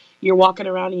and you're walking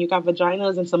around and you got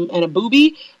vaginas and a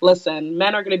boobie, listen,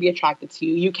 men are going to be attracted to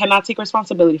you. You cannot take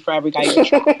responsibility for every guy you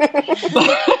attract.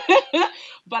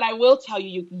 But I will tell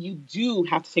you, you do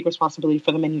have to take responsibility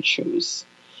for the men you choose.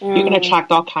 You're going to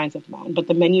attract all kinds of men, but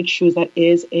the men you choose, that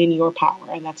is in your power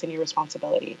and that's in your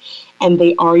responsibility. And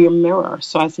they are your mirror.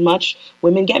 So as much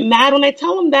women get mad when I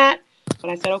tell them that, but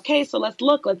I said, okay, so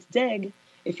let's dig.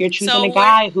 If you're choosing a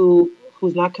guy who's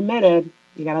not committed,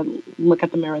 you got to look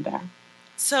at the mirror there.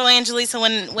 So,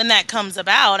 Angelisa, when that comes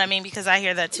about, I mean, because I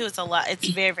hear that too, it's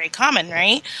very, very common,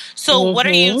 right? So what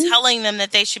are you telling them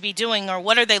that they should be doing, or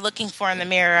what are they looking for in the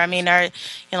mirror? I mean,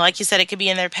 like you said, it could be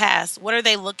in their past. What are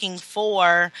they looking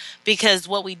for? Because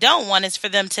what we don't want is for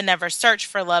them to never search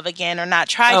for love again or not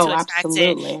try to attract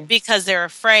it because they're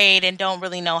afraid and don't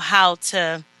really know how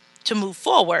to move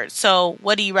forward. So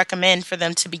what do you recommend for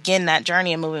them to begin that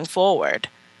journey of moving forward?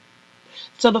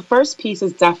 So the first piece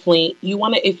is definitely, you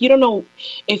want to, if you don't know,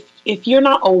 if you're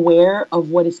not aware of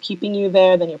what is keeping you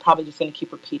there, then you're probably just going to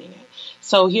keep repeating it.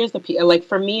 So here's like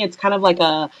for me, it's kind of like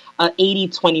a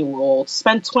 80-20 rule.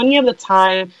 Spend 20 of the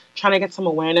time trying to get some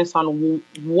awareness on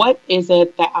what is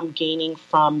it that I'm gaining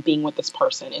from being with this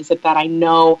person. Is it that I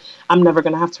know I'm never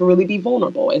going to have to really be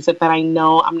vulnerable? Is it that I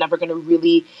know I'm never going to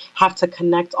really have to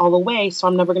connect all the way, so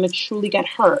I'm never going to truly get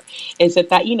hurt? Is it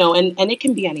that, and it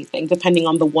can be anything depending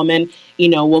on the woman,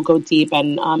 we'll go deep.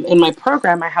 And in my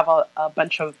program, I have a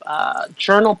bunch of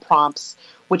journal prompts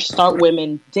which start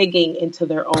women digging into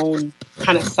their own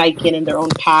kind of psyche and their own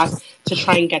past to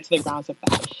try and get to the grounds of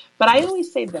that. But I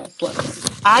always say this,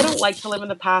 listen, I don't like to live in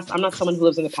the past. I'm not someone who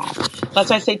lives in the past. That's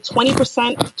why I say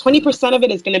 20% of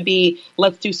it is going to be,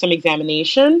 let's do some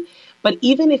examination. But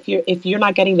even if you're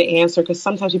not getting the answer, because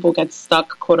sometimes people get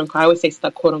stuck, quote unquote, I always say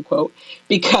stuck, quote unquote,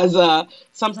 because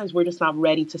sometimes we're just not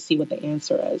ready to see what the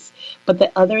answer is. But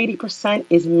the other 80%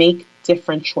 is make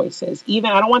different choices.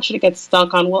 Even I don't want you to get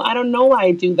stuck on, well, I don't know why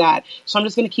I do that, so I'm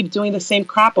just going to keep doing the same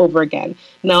crap over again.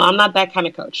 No, I'm not that kind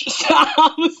of coach. So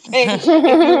I'm saying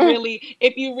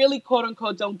if you really quote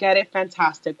unquote don't get it,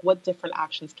 fantastic. What different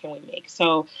actions can we make?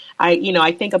 So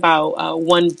I think about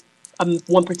one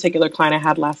particular client I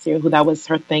had last year who that was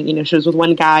her thing. She was with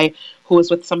one guy who was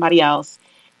with somebody else,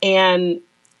 and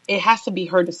it has to be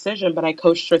her decision, but I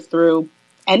coached her through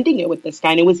ending it with this guy,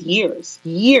 and it was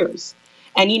years.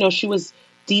 And, she was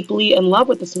deeply in love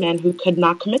with this man who could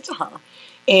not commit to her.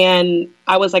 And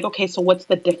I was like, okay, so what's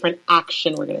the different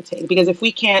action we're going to take? Because if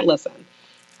we can't, listen,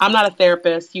 I'm not a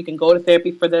therapist. You can go to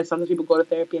therapy for this. Sometimes people go to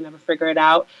therapy and never figure it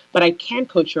out. But I can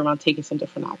coach you around taking some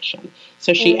different action.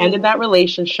 So she ended that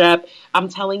relationship. I'm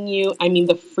telling you,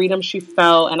 the freedom she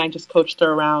felt, and I just coached her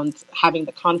around having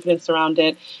the confidence around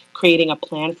it, creating a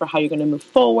plan for how you're going to move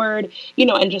forward,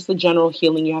 and just the general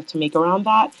healing you have to make around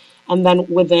that. And then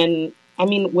within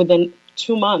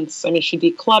 2 months, she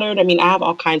decluttered. I have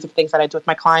all kinds of things that I do with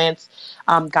my clients,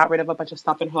 got rid of a bunch of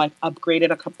stuff in her life,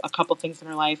 upgraded a couple things in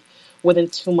her life. Within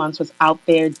 2 months, was out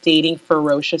there dating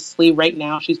ferociously. Right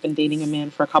now, she's been dating a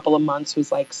man for a couple of months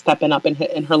who's like stepping up in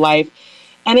her life.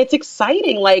 And it's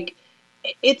exciting. Like,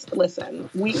 listen,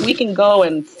 we can go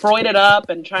and Freud it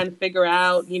up and try and figure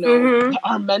out,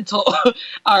 our mental,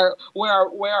 where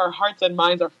our hearts and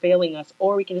minds are failing us,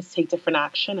 or we can just take different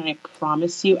action. And I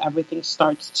promise you, everything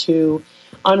starts to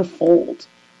unfold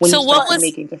when you start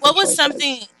making different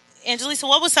choices. Angelisa,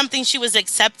 what was something she was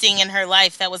accepting in her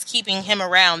life that was keeping him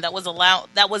around, that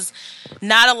was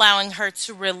not allowing her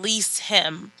to release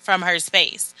him from her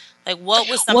space? Like, what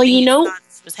was something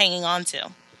she was hanging on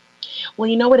to? Well,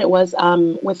 you know what it was?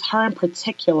 With her in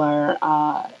particular,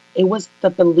 it was the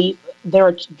belief,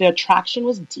 the attraction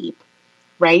was deep,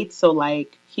 right? So,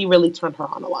 like, he really turned her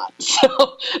on a lot.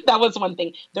 So that was one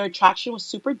thing. Their attraction was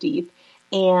super deep.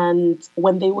 And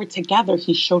when they were together,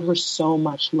 he showed her so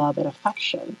much love and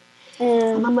affection.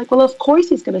 And I'm like, well, of course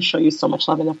he's going to show you so much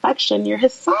love and affection. You're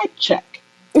his side chick.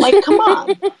 Like, come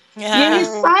on. Yeah. You're his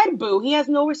side boo. He has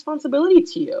no responsibility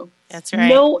to you. That's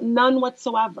right. None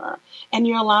whatsoever. And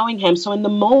you're allowing him. So in the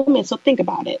moment, so think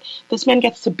about it. This man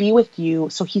gets to be with you.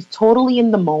 So he's totally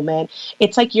in the moment.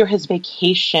 It's like you're his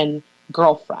vacation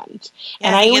girlfriend. Yeah,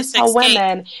 and I always tell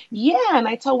women,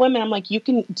 I'm like,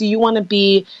 do you want to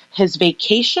be his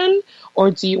vacation,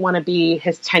 or do you want to be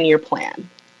his 10-year plan?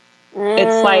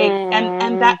 It's like,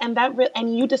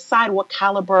 and you decide what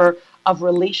caliber of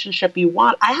relationship you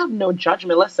want. I have no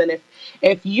judgment. Listen,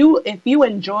 if you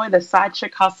enjoy the side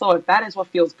chick hustle, if that is what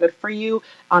feels good for you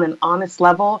on an honest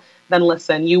level, then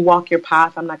listen, you walk your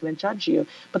path. I'm not going to judge you.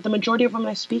 But the majority of women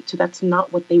I speak to, that's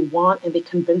not what they want, and they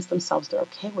convince themselves they're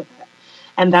okay with it.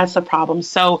 And that's the problem.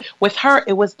 So with her,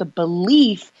 it was the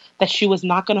belief that she was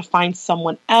not going to find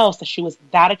someone else that she was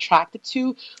that attracted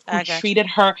to who treated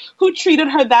her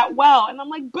that well. And I'm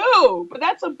like, boo, but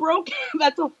that's a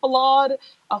flawed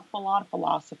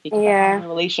philosophy in a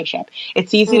relationship.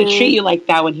 It's easy to treat you like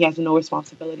that when he has no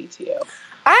responsibility to you.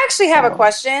 I actually have a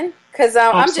question because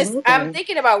I'm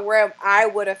thinking about where I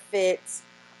would have fit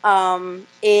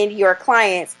in your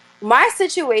clients. My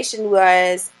situation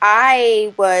was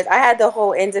I had the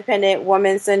whole independent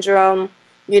woman syndrome.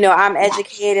 You know, I'm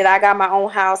educated. I got my own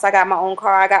house. I got my own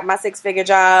car. I got my 6-figure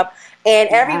job. And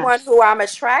everyone who I'm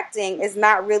attracting is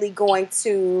not really going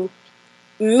to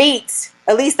meet.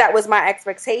 At least that was my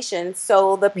expectation.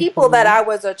 So the people that I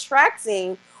was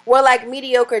attracting were like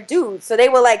mediocre dudes. So they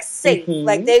were like safe.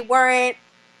 Like they weren't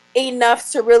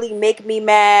enough to really make me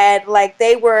mad. Like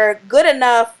they were good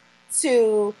enough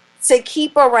to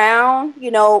keep around,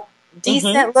 you know,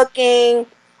 decent looking,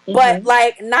 but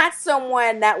like not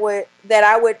someone that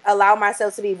I would allow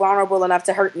myself to be vulnerable enough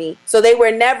to hurt me. So they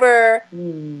were never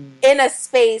in a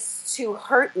space to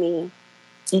hurt me.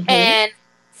 And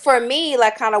for me,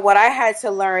 like kind of what I had to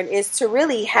learn is to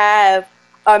really have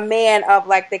a man of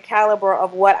like the caliber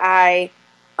of what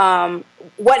now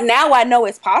I know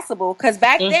is possible. Because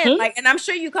back then, like, and I'm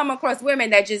sure you come across women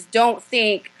that just don't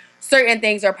think certain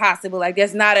things are possible. Like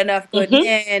there's not enough good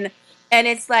men. And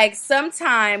it's like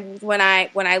sometimes when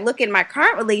I look at my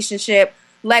current relationship,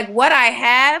 like what I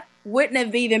have wouldn't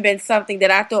have even been something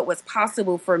that I thought was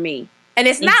possible for me. And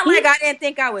it's not like I didn't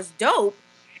think I was dope.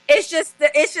 It's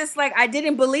just like I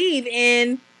didn't believe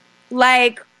in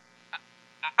like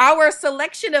our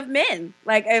selection of men,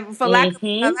 like for lack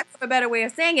of a better way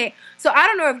of saying it. So I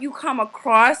don't know if you come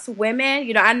across women,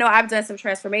 you know, I know I've done some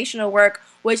transformational work,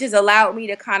 which has allowed me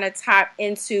to kind of tap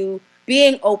into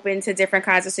being open to different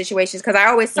kinds of situations. Because I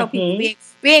always tell people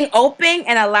being open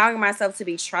and allowing myself to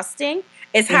be trusting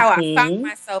is how I found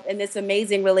myself in this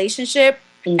amazing relationship.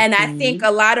 And I think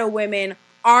a lot of women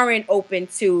aren't open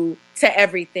to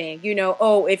everything, you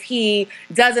know, if he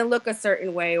doesn't look a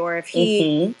certain way, or if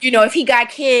he, you know, if he got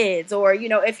kids, or, you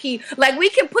know, if he, like, we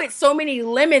can put so many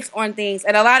limits on things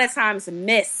and a lot of times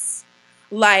miss,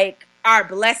 like, our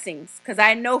blessings. Because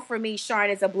I know for me,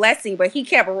 Sean is a blessing, but he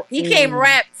came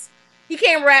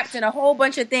wrapped in a whole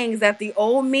bunch of things that the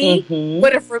old me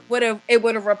would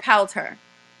have repelled her.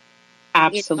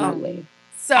 Absolutely. You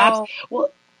know? So,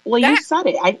 well, you said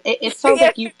it. It sounds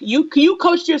like you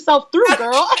coached yourself through,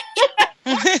 girl.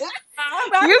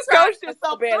 You coached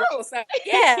yourself through. So,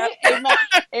 yeah.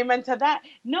 Amen to that.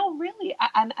 No, really.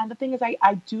 And the thing is,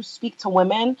 I do speak to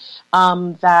women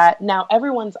that now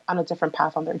everyone's on a different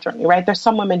path on their journey, right? There's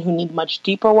some women who need much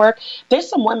deeper work. There's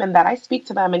some women that I speak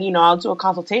to them and, you know, I'll do a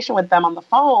consultation with them on the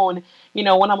phone, you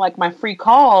know, when I'm like my free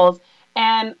calls.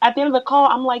 And at the end of the call,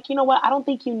 I'm like, you know what? I don't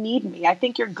think you need me. I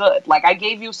think you're good. Like, I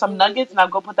gave you some nuggets and I'll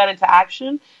go put that into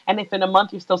action. And if in a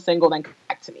month you're still single, then come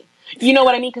back to me. You know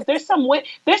what I mean? Because there's some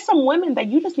women that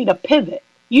you just need a pivot.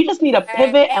 You just need a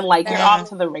pivot and like you're off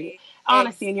to the race.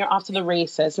 Honestly, and you're off to the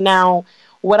races. Now,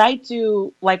 what I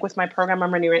do, like with my program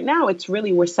I'm running right now, it's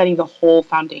really we're setting the whole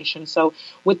foundation. So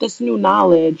with this new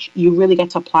knowledge, you really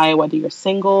get to apply it whether you're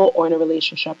single or in a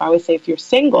relationship. I would say if you're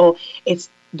single,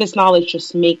 this knowledge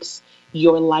just makes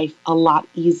your life a lot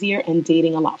easier and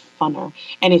dating a lot funner.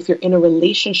 And if you're in a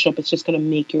relationship, it's just going to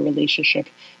make your relationship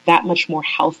that much more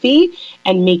healthy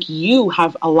and make you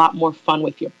have a lot more fun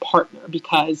with your partner,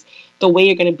 because the way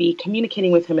you're going to be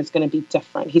communicating with him is going to be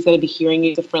different. He's going to be hearing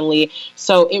you differently.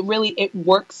 So it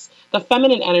works. The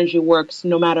feminine energy works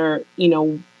no matter, you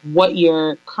know, what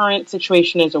your current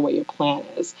situation is or what your plan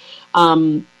is.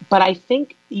 But I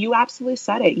think you absolutely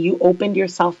said it. You opened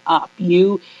yourself up.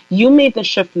 You made the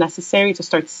shift necessary to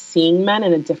start seeing men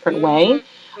in a different way,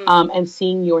 and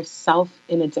seeing yourself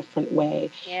in a different way.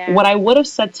 Yeah. What I would have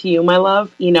said to you, my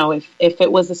love, you know, if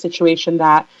it was a situation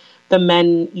that the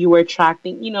men you were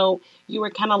attracting, you know, you were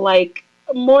kind of like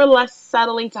more or less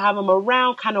settling to have them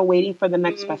around, kind of waiting for the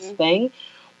next best thing.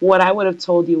 What I would have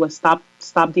told you was stop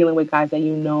dealing with guys that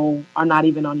you know are not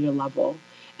even on your level.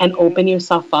 And open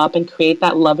yourself up and create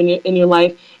that love in your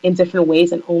life in different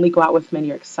ways, and only go out with men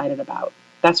you're excited about.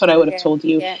 That's what I would have told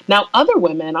you. Yeah. Now, other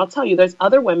women, I'll tell you, there's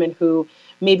other women who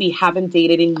maybe haven't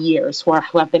dated in years, who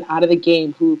have been out of the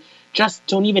game, who just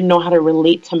don't even know how to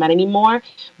relate to men anymore,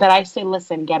 that I say,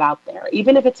 listen, get out there.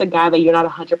 Even if it's a guy that you're not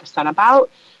 100% about,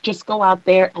 just go out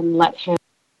there and let him.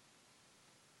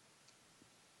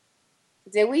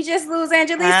 Did we just lose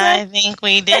Angelisa? I think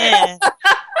we did.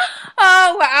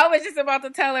 Oh, well, I was just about to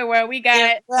tell her where we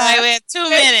got. We had 2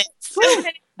 minutes.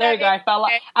 There you go. I fell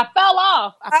off.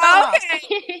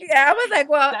 Yeah, I was like,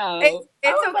 well, so,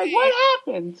 it's okay. Like, what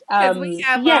happened?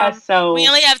 So we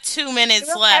only have 2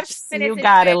 minutes left. You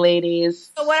got it,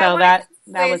 ladies. So that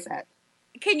was it.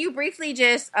 Can you briefly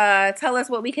just tell us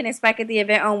what we can expect at the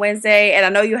event on Wednesday? And I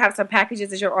know you have some packages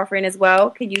that you're offering as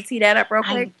well. Can you tee that up real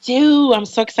quick? I do. I'm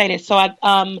so excited. So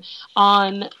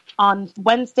on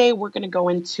Wednesday, we're going to go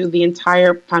into the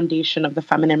entire foundation of the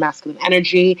feminine masculine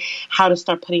energy, how to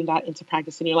start putting that into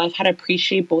practice in your life, how to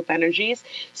appreciate both energies,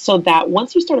 so that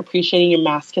once you start appreciating your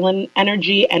masculine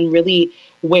energy and really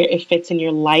where it fits in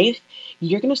your life,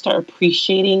 you're going to start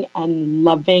appreciating and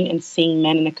loving and seeing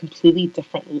men in a completely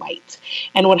different light.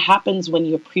 And what happens when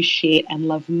you appreciate and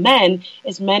love men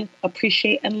is men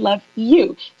appreciate and love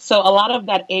you. So a lot of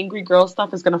that angry girl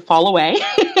stuff is going to fall away.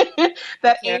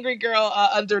 That angry girl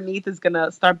underneath is going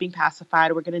to start being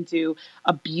pacified. We're going to do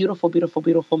a beautiful, beautiful,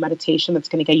 beautiful meditation that's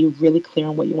going to get you really clear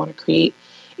on what you want to create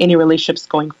in your relationships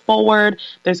going forward.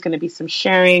 There's going to be some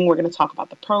sharing. We're going to talk about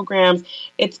the programs.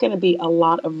 It's going to be a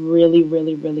lot of really,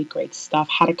 really, really great stuff.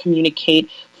 How to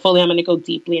communicate fully. I'm going to go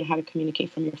deeply in how to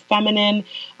communicate from your feminine.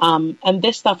 And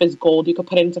this stuff is gold. You can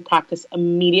put it into practice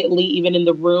immediately, even in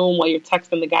the room while you're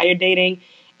texting the guy you're dating.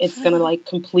 It's going to like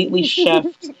completely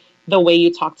shift the way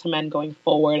you talk to men going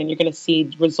forward. And you're going to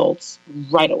see results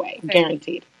right away.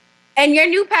 Guaranteed. And your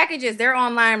new packages, they're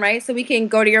online, right? So we can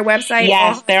go to your website?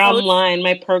 Yes, they're online.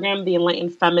 My program, The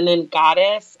Enlightened Feminine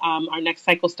Goddess, our next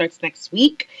cycle starts next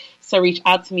week. So reach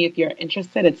out to me if you're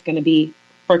interested. It's going to be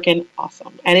freaking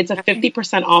awesome. And it's a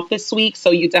 50% off this week.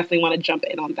 So you definitely want to jump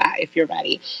in on that if you're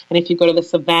ready. And if you go to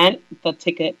this event, the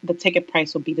ticket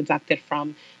price will be deducted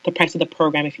from the price of the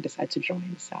program if you decide to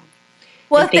join. So.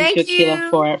 Well, thank you,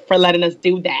 Akilah, for letting us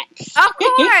do that. Of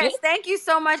course. Thank you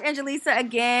so much, Angelisa,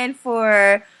 again,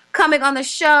 for coming on the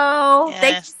show. Yes.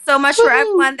 Thank you so much for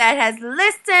everyone that has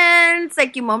listened.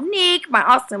 Thank you, Monique, my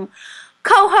awesome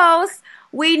co-host.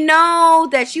 We know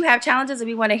that you have challenges and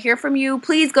we want to hear from you.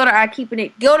 Please go to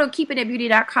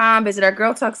keepingitbeauty.com, visit our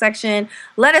Girl Talk section.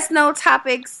 Let us know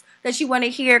topics that you want to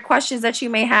hear, questions that you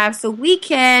may have, so we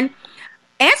can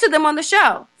answer them on the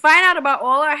show. Find out about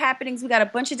all our happenings. We got a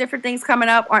bunch of different things coming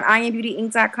up on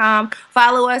IamBeautyInc.com.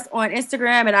 Follow us on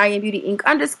Instagram at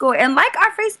IamBeautyInc_ and like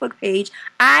our Facebook page,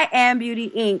 I Am Beauty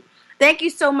Inc. Thank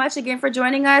you so much again for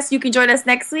joining us. You can join us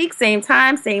next week, same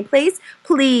time, same place.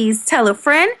 Please tell a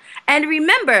friend. And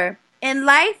remember, in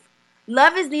life,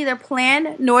 love is neither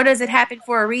planned nor does it happen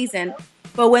for a reason.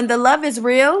 But when the love is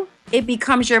real, it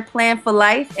becomes your plan for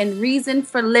life and reason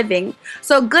for living.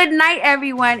 So good night,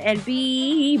 everyone, and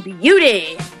be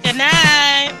beauty. Good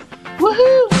night.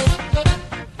 Woohoo!